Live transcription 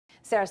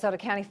Sarasota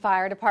County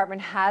Fire Department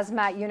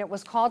hazmat unit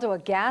was called to a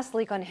gas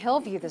leak on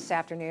Hillview this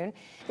afternoon.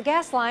 The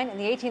gas line in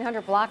the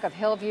 1800 block of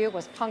Hillview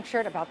was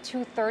punctured about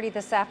 2:30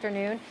 this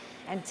afternoon,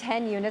 and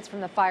 10 units from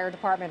the fire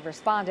department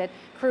responded.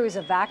 Crews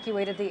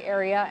evacuated the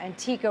area, and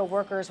TECO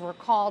workers were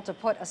called to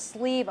put a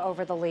sleeve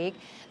over the leak.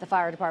 The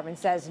fire department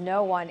says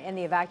no one in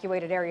the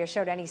evacuated area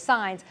showed any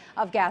signs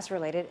of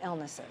gas-related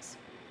illnesses.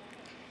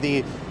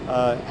 The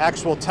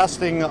actual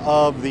testing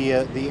of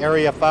the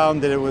area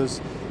found that it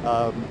was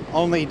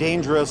only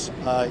dangerous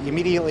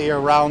immediately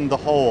around the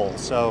hole,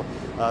 so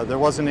there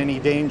wasn't any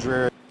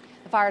danger.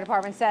 The fire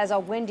department says a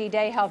windy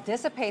day helped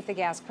dissipate the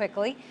gas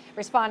quickly.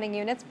 Responding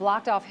units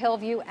blocked off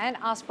Hillview and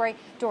Osprey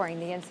during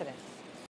the incident.